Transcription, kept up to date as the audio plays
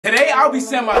I'll be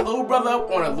setting my little brother up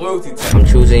on a loyalty test. I'm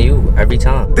choosing you every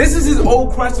time. This is his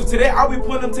old crush, so today I'll be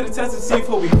putting him to the test to see if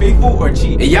he'll be faithful or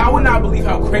cheat. And y'all would not believe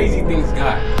how crazy things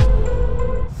got.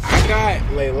 I got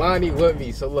Leilani with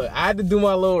me, so look, I had to do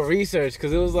my little research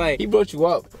because it was like, he brought you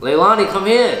up. Leilani, come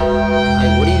here.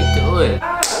 Like, what are you doing?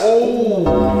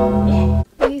 Oh.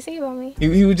 What did he say about me?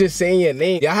 He was just saying your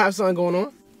name. Y'all have something going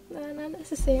on? No, not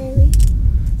necessarily.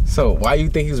 So why you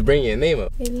think he was bringing your name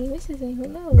up? Maybe he misses me, who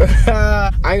knows?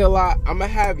 I ain't gonna lie, I'm gonna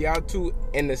have y'all two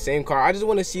in the same car. I just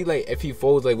wanna see like if he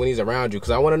folds like when he's around you,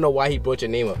 because I wanna know why he brought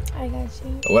your name up. I got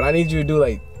you. What I need you to do,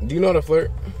 like, do you know how to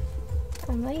flirt?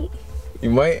 I might.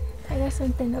 You might? I got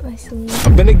something up my sleeve.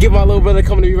 I'm gonna get my little brother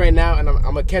coming to me right now, and I'm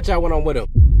gonna catch y'all when I'm with him.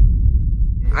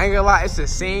 I ain't gonna lie, it's the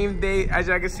same day, as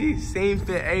y'all can see, same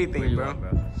fit, everything, bro.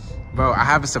 Bro, I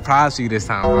have a surprise for you this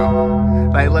time, bro.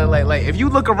 Like, if you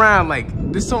look around, like,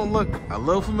 this don't look a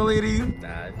little familiar to you?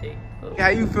 Nah, I think. How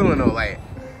you feeling though, like?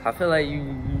 I feel like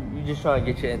you just trying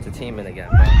to get your entertainment again,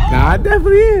 bro. Nah, I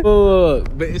definitely is.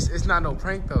 But it's not no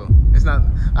prank though. It's not.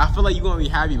 I feel like you're gonna be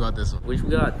happy about this one. What you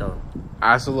got though?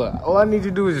 Alright, so look, all I need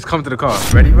you to do is just come to the car.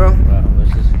 Ready, bro? Bro,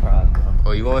 what's the surprise, bro?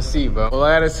 Oh, you wanna see, bro? All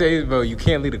I gotta say is, bro, you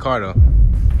can't leave the car though.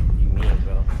 You mean,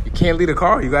 bro? You can't leave the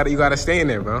car. You gotta stay in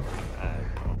there, bro.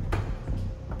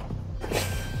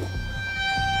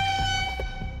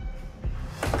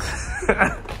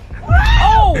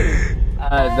 Oh!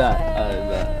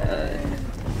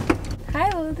 Hi,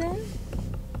 Wilden.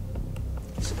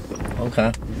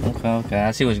 Okay.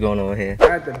 I see what's going on here. I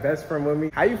got the best friend with me.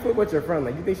 How you feel about your friend?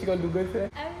 Like, you think she's gonna do good today?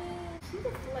 I mean, she's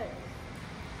a flirt.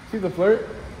 She's a flirt?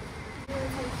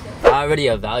 I already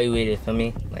evaluated for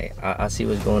me. Like, I see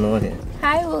what's going on here.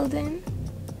 Hi, Wilden.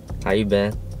 How you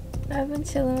been? I've been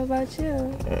chilling. About you?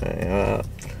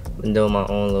 Been doing my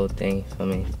own little thing for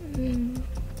me.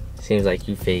 Seems like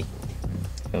you fake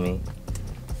for me.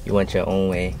 You went your own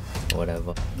way or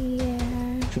whatever. Yeah.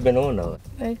 What you been on though?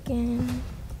 Working.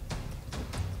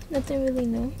 Nothing really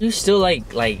new. You still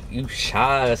like you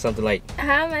shy or something, like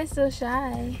How am I so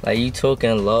shy? like you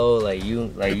talking low, like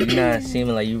you not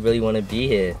seeming like you really want to be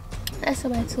here. That's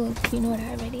what I told you. You know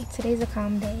that already. Today's a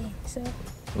calm day, so.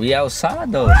 We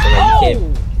outside though, so like you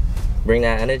can't bring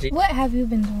that energy. What have you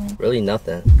been doing? Really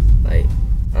nothing. Like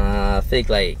I think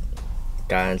like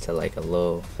got into like a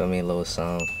little, feel me, a little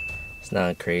song. It's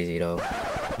not crazy though.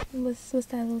 What's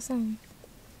that little song?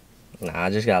 Nah, I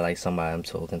just got like somebody I'm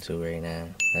talking to right now.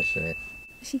 That's it.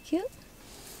 Is she cute?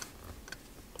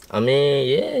 I mean,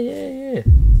 yeah.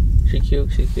 She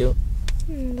cute.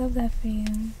 Love that for you.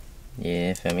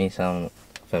 Yeah, for me, for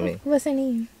me. What's her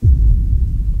name?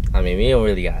 I mean, we don't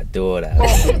really gotta do all that.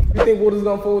 You think Water's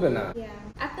gonna fold or not? Yeah,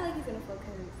 I feel like he's gonna fold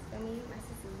because, I mean, my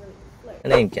sister's really flirt. Her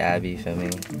name Gabby for me.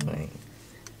 Like,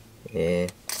 yeah.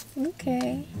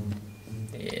 Okay.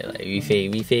 Yeah, like we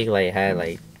fake like had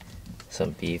like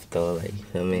some beef though, like, you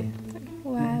feel me?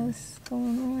 Wow, what's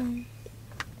going on?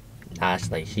 Nah,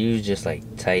 it's like she was just like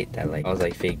tight that like I was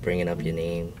like fake bringing up your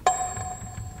name.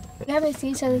 We haven't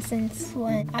seen each other since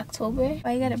what, October?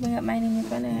 Why you gotta bring up my name in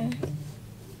front of her?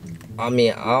 I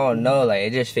mean, I don't know, like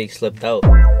it just fake slipped out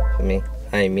for me.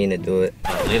 I didn't mean to do it.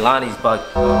 Leilani's bugged.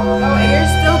 Oh, you're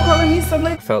still calling me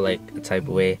something? I felt like a type of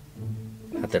way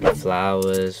after the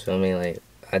flowers, feel me? Like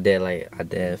I did,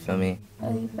 feel me?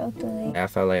 Oh, you felt the way? I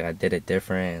felt like I did it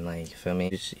different, and like, feel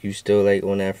me? You still like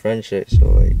on that friendship, so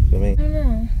like, feel me? I don't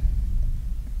know.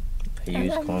 You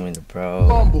used to call me the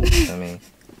bro, feel me?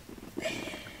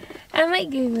 I might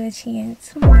give you a chance.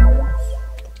 Who knows?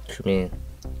 What you mean?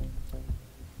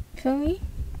 Feel me?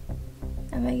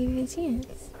 I might give you a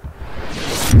chance.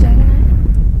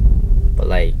 Juggernaut? But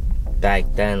like back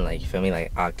then, like, feel me?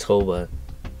 Like October,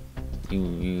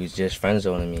 you was just friend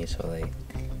zoning me, so like.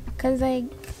 Cause like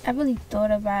I really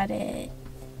thought about it.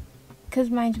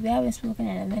 Cause mind you, we haven't spoken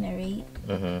in a minute,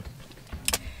 right?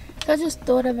 So I just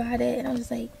thought about it, and I was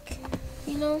like,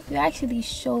 you know, you actually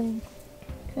showed,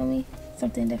 feel me,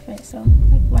 something different. So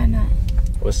like, why not?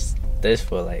 What's this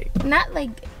for, like? Not like,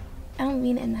 I don't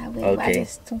mean it in that way, but I Okay.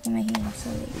 just took in my hand.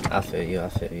 So like, I feel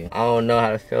you. I don't know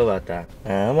how to feel about that.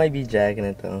 I might be jacking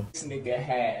it though. This nigga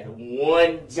had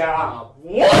one job.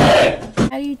 One! how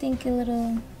do you think your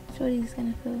little shorty's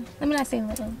gonna feel? Let me not say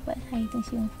little, but how do you think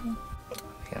she gonna feel?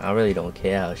 I really don't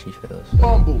care how she feels.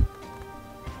 Oh.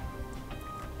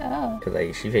 Cause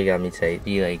like she got me tight.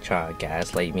 She like try to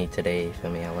gaslight me today. For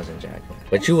me, I wasn't jacking.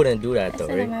 But you wouldn't do that That's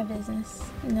though, none of right? my business.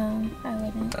 No, I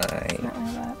wouldn't. Alright. It's not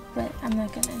my route, but I'm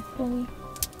not gonna. Feel me?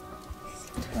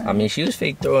 I mean, she was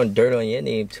fake throwing dirt on your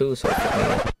name too. So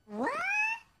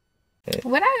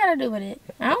What I gotta do with it?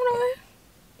 I don't know her.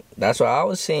 that's what I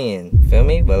was saying. Feel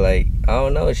me? But like, I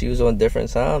don't know. She was on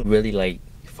different time. Really like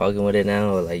fucking with it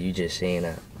now, or like you just saying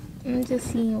that? I'm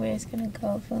just seeing where it's gonna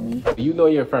go for me. You know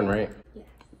your friend, right? Yeah.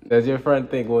 Does your friend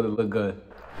think would it look good?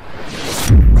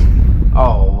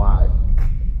 Oh my.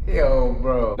 Yo,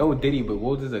 bro. No Diddy, but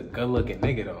Wood is a good looking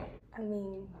nigga though. I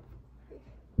mean,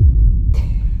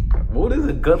 Wood is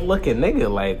a good looking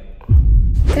nigga, like.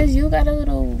 cause you got a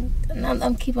little.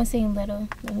 I'm keep on saying little.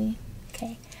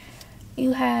 Okay.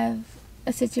 You have a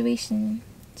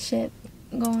situationship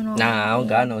going on. Nah, I don't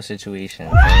got no situation.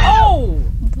 Oh!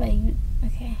 Like,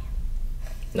 okay.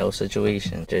 No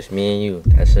situation. Just me and you.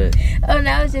 That's it. Oh,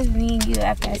 now it's just me and you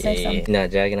after I said something. You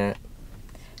not jacking that?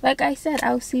 Like I said,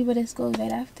 I'll see where this goes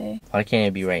right after. Why can't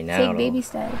it be right now? Take though? baby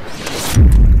steps.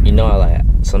 You know,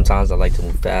 sometimes I like to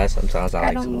move fast. Sometimes I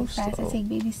like don't to move fast. slow. I take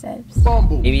baby steps.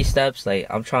 Baby steps, like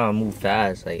I'm trying to move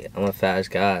fast. Like I'm a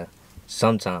fast guy.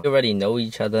 Sometimes we already know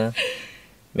each other.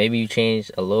 Maybe you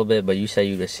changed a little bit, but you said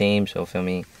you the same. So feel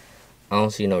me, I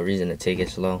don't see no reason to take it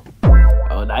slow.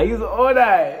 Oh, now he's on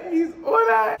that. He's on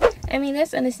that. I mean,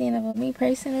 that's understandable. Me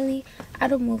personally, I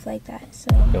don't move like that. So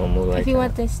You don't move like if you that.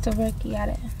 want this to work, you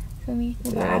gotta, feel me?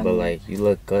 You Nah, gotta but move. like you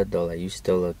look good though. Like you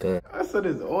still look good. I said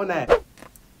it's on that.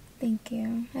 Thank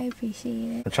you. I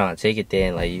appreciate it. I'm trying to take it there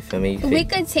and like you feel me. We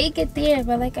could take it there,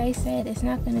 but like I said, it's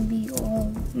not gonna be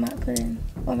all putting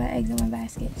all my eggs in one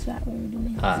basket. It's not what we're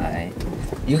doing. Alright.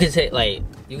 You could take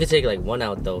like one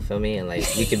out though, feel me, and like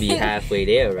we could be halfway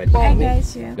there already. I Feel me?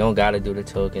 got you. You don't gotta do the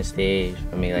token stage.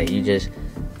 I mean, like you just.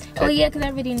 Oh yeah, cause I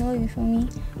already know you, for me.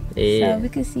 Yeah. So we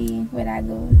could see where that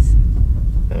goes.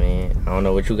 I mean, I don't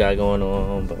know what you got going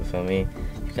on, but for me,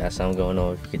 you got something going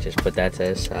on. If you could just put that to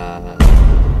the side.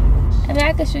 I mean,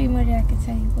 I could show you more than I could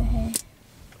tell you, but hey.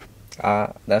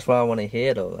 That's what I want to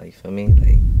hear though. Like for me,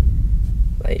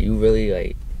 like you really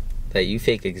like you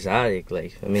fake exotic.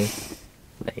 Like for me,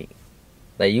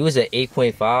 like you was at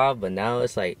 8.5, but now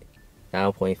it's like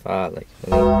 9.5. Like for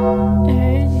me, I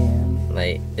heard you.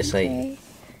 like it's Okay.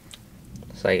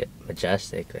 like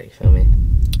majestic. Like feel me.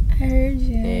 I heard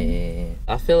you. Yeah.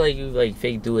 I feel like you like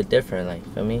fake do it different. Like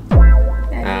feel me.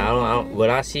 I don't. What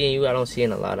I see in you, I don't see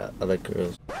in a lot of other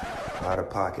girls. Out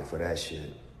of pocket for that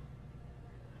shit.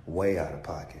 Way out of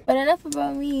pocket. But enough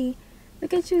about me.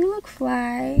 Look at you. You look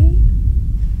fly.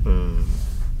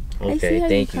 I see Okay, how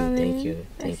thank you you, coming. thank you,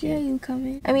 I thank see how you. you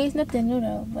coming. I mean, it's nothing new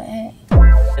though, but hey.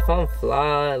 If I'm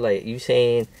fly, like you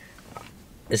saying,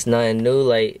 it's nothing new.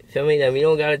 Like feel me, then we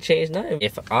don't gotta change nothing.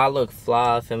 If I look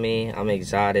fly, feel me, I'm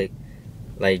exotic.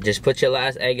 Like just put your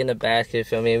last egg in the basket,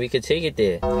 feel me, and we could take it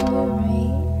there. You're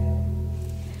right.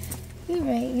 You're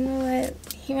right. You know what?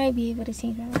 He might be able to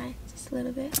change my mind just a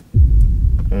little bit.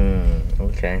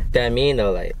 Okay. That mean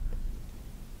though, like.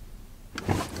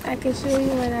 I can show you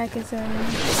what I can tell you.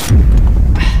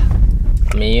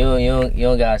 I mean, you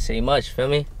don't gotta say much, feel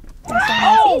me? That's why I'm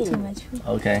not saying too much.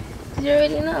 Okay. You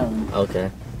already know.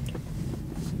 Okay.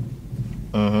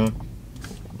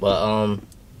 But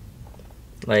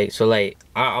like so like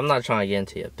I'm not trying to get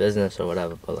into your business or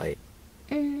whatever, but like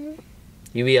you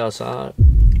be outside.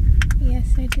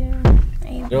 Yes, I do.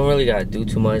 You don't really gotta do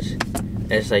too much.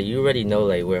 It's like you already know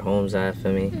like where home's at, for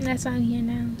me. That's why I'm here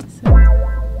now. So.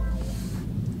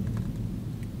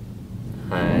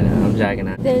 Alright, I'm jacking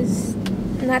that. There's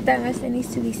not that much that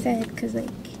needs to be said because like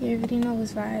you already know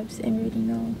his vibes and we already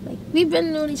know like we've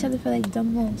been knowing each other for like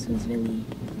dumb long, so it's really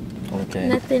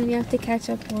nothing we have to catch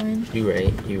up on. You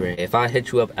right. If I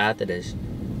hit you up after this,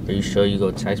 are you sure you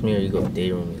go text me or you go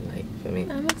date with me? Like, for me?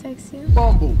 I'm gonna text you.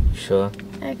 You sure?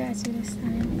 I got you this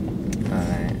time.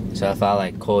 Alright. So if I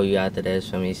like call you after this,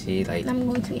 for me, see like I'm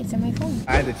going to answer my phone.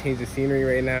 I had to change the scenery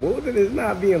right now. Wilden is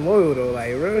not being loyal though,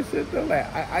 like real shit though. Like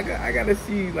I gotta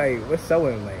see like what's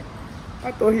showing. Like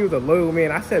I thought he was a loyal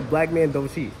man. I said black man don't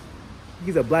cheat.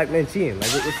 He's a black man cheating. Like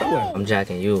what's showing? I'm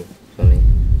jacking you, for me.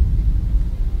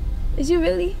 Is you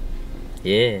really?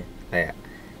 Yeah. Like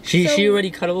she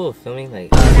already cut off, feel me?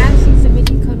 Like Now she's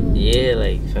already cut off. yeah,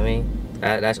 like for me.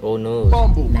 That's old news.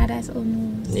 Now that's old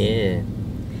news. Yeah.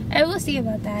 I will see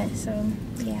about that. So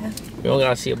yeah. You don't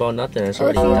gotta see about nothing. It's We'll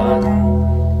already see about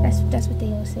done. that. That's what they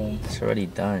will say. It's already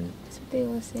done. That's what they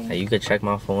will say. Like you could check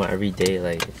my phone every day.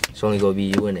 Like it's only gonna be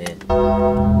you in it.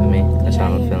 I mean, that's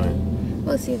how I'm feeling.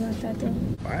 We'll see about that though.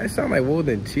 Why it sound like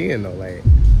Wilden cheating though? Like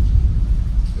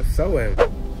what's showing?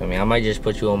 I mean, I might just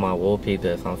put you on my wallpaper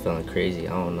if I'm feeling crazy.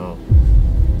 I don't know.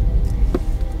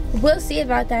 We'll see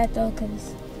about that though,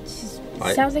 cause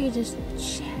it sounds like you're just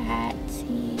chatty.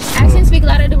 Actions speak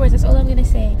louder than words. That's all I'm gonna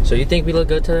say. So you think we look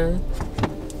good together?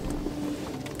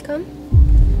 Come.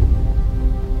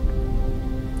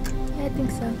 Yeah, I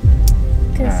think so.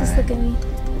 Cause just look at me.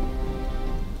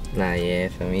 Nah, yeah,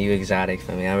 for me, you exotic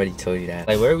for me. I already told you that.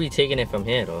 Like, where are we taking it from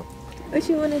here, though? What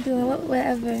you wanna do?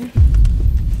 Whatever.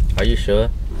 Are you sure?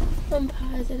 I'm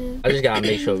positive. I just gotta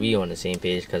make sure we on the same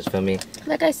page, cause for me.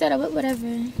 Like I said,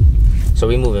 whatever. So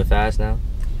we moving fast now?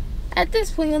 At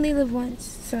this point, you only live once,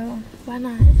 so why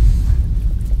not?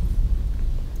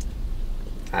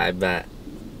 I bet.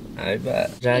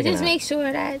 You just make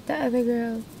sure that the other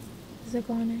girl is a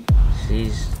goner.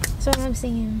 She's. That's all I'm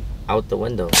saying. Out the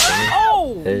window.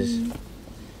 Oh!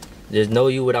 There's no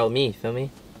you without me. Feel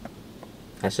me?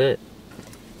 That's it.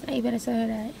 Now you better tell her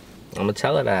that. I'm gonna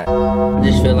tell her that. I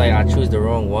just feel like I choose the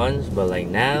wrong ones, but like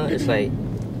now it's like,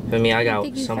 for me, I got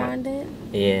think you somebody. found it?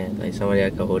 Yeah, like somebody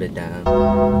that can hold it down.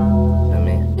 I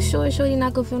mean, Sure, you're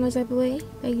not gonna feel no type of way.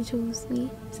 Like you choose me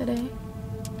today.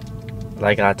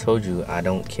 like I told you, I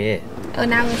don't care. Oh,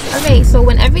 now it's okay. So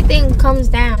when everything comes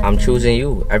down, I'm choosing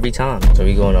you every time. So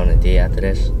we going on a date after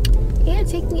this? Yeah,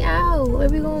 take me out. Where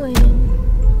we going?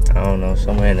 I don't know,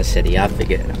 somewhere in the city. I'll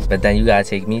figure it out. But then you gotta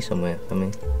take me somewhere. I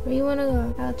mean, Where you wanna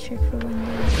go? I'll trick for one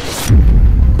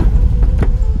day.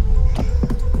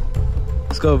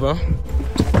 Let's go, bro.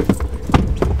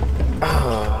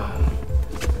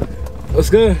 What's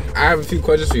good? I have a few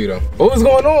questions for you though. What was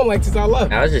going on like since I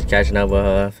left? I was just catching up with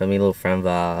her. For me, little friend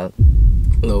vibe.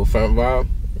 Little friend vibe.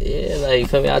 Yeah, like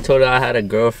for me, I told her I had a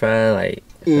girlfriend. Like,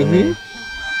 for me,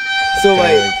 So can't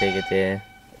like, really take it there.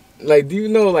 like, do you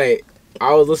know like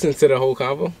I was listening to the whole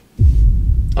convo?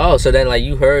 Oh, so then like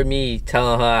you heard me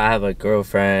telling her I have a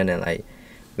girlfriend and like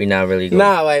we not really going.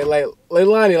 Nah, like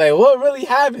Lonnie, like what really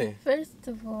happened? First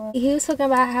of all, he was talking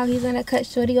about how he's gonna cut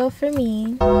Shorty off for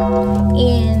me,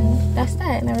 and that's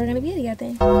that. Now we're gonna be together.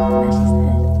 And that's just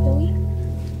that. Feel me?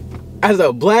 As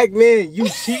a black man, you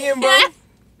cheating, bro?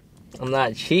 I'm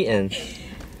not cheating.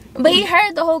 But he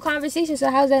heard the whole conversation,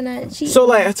 so how's that not cheating? So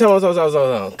like, tell me,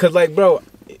 cause like, bro,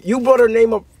 you brought her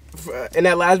name up in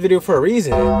that last video for a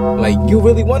reason. Like, you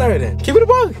really want her then? Keep it a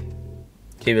buck.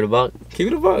 Keep it a buck. Keep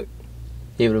it a buck.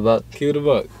 Keep it a buck. Keep it a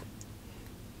buck.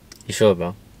 You sure,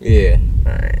 bro? Yeah.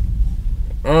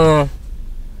 Alright.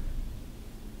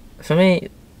 For me,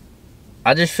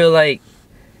 I just feel like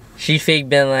she fake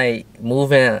been like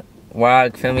moving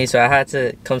wild, feel me? So I had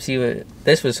to come see what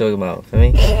this was talking about, feel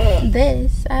me?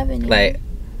 This, I haven't. Like,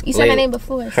 You said my name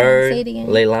before, so her, say it again.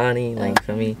 Leilani, like,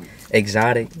 feel me?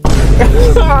 Exotic.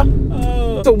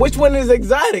 So which one is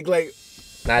exotic? Like,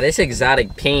 Nah, this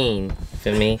exotic pain,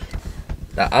 feel me?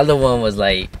 The other one was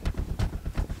like,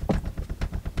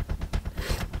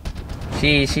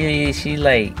 she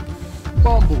like,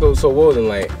 so Walden,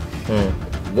 like,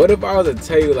 hmm. what if I was to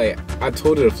tell you, like, I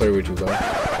told her to flirt with you, bro?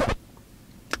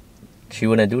 She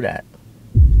wouldn't do that.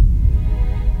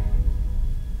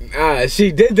 Nah,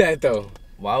 she did that though.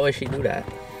 Why would she do that?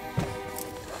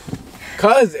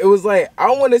 Cause it was like,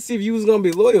 I want to see if you was gonna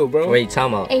be loyal, bro. Wait,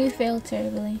 time out. And you failed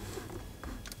terribly.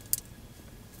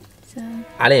 So,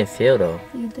 I didn't fail though.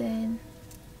 you did.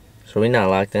 So we not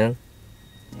locked in?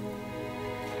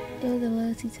 It was a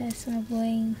loyalty test, my boy,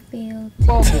 and you failed.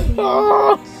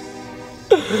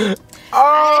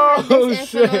 Oh, This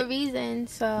for no shit. reason,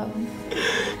 so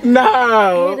I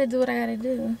No. gotta do what I gotta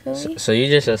do. Feel me? So you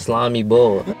just a slimy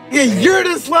bull. Yeah, you're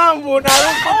the slime boy. Now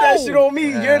don't put that shit on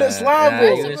me. You're the slime Nah,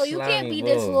 boy. First of all, you can't slimy be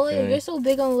bull, disloyal. okay. You're so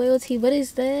big on loyalty. What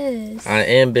is this? I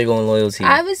am big on loyalty.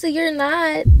 Obviously, you're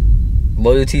not.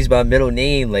 Loyalty's my middle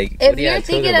name. Like, If what are you're y'all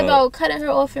thinking talking about cutting her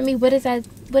off for me, what does that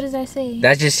say?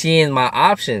 That's just seeing my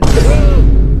options.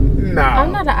 Nah.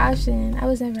 I'm not an option. I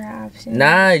was never an option.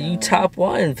 Nah, so. you top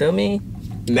one. Feel me?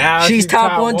 Now She's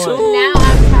top one too. Now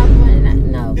I'm top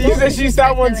one. No. You don't said she's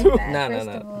top one disrespect her too? like that, No, first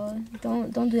no. of all.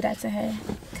 Don't do that to her,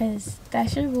 cause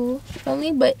that's your rule. Feel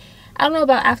me? But I don't know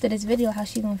about after this video how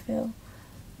she gonna feel.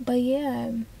 But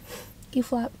yeah, you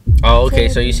flop. Oh, okay.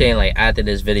 So you saying like after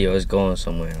this video is going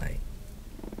somewhere like?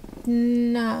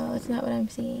 No, it's not what I'm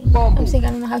saying. I'm saying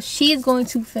I don't know how she's going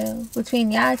to feel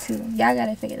between y'all two. Y'all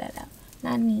gotta figure that out,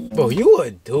 not me. Bro, you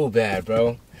a do bad,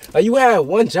 bro. Like, you had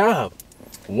one job.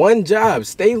 One job.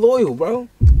 Stay loyal, bro.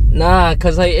 Nah,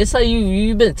 cause like it's like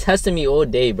you been testing me all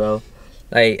day, bro.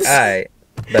 Like, alright.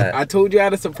 I told you I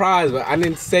had a surprise, but I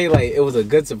didn't say like it was a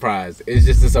good surprise. It's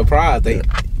just a surprise. Like,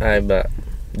 Alright, but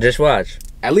just watch.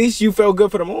 at least you felt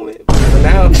good for the moment. But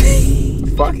now,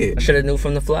 fuck I it. should have knew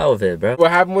from the flower of it, bro.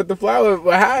 What happened with the flower?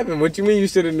 What happened? What you mean you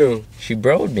should have knew? She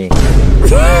broed me.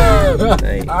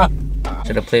 Like,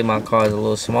 should have played my cards a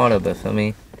little smarter, but for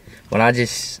me, when I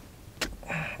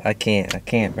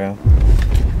can't, bro.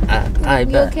 I You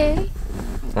bet. okay?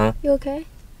 Huh? You okay?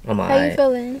 I'm How you alright.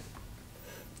 feeling?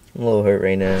 I'm a little hurt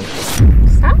right now.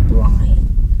 Stop lying.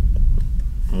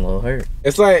 I'm a little hurt.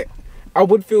 It's like, I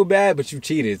would feel bad, but you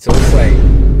cheated. So it's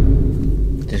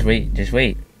like, Just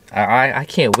wait. I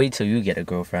can't wait till you get a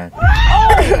girlfriend.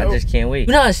 I just can't wait.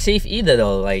 You're not safe either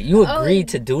though. Like you agreed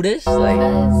to do this. Like,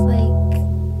 because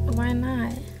like, why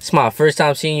not? it's my first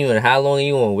time seeing you, and how long are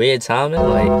you on weird timing?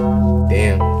 Like,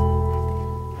 damn.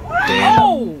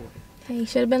 Damn. Hey, you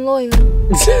should have been loyal.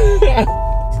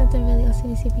 Something really else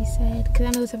needs to be said, because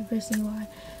I know the type of person you are.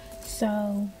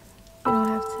 So, you don't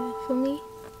have to. For me?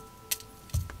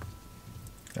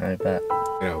 Alright, bet.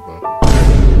 You know, bro.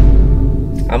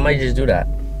 I might just do that.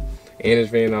 And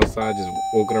it's raining outside, just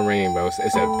woke in the rain, bro.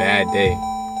 It's a bad day.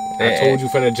 I told you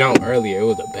from the jump earlier, it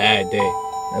was a bad day.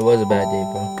 It was a bad day,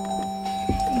 bro.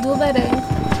 Do better.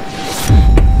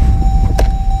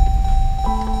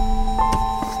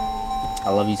 I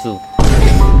love you too.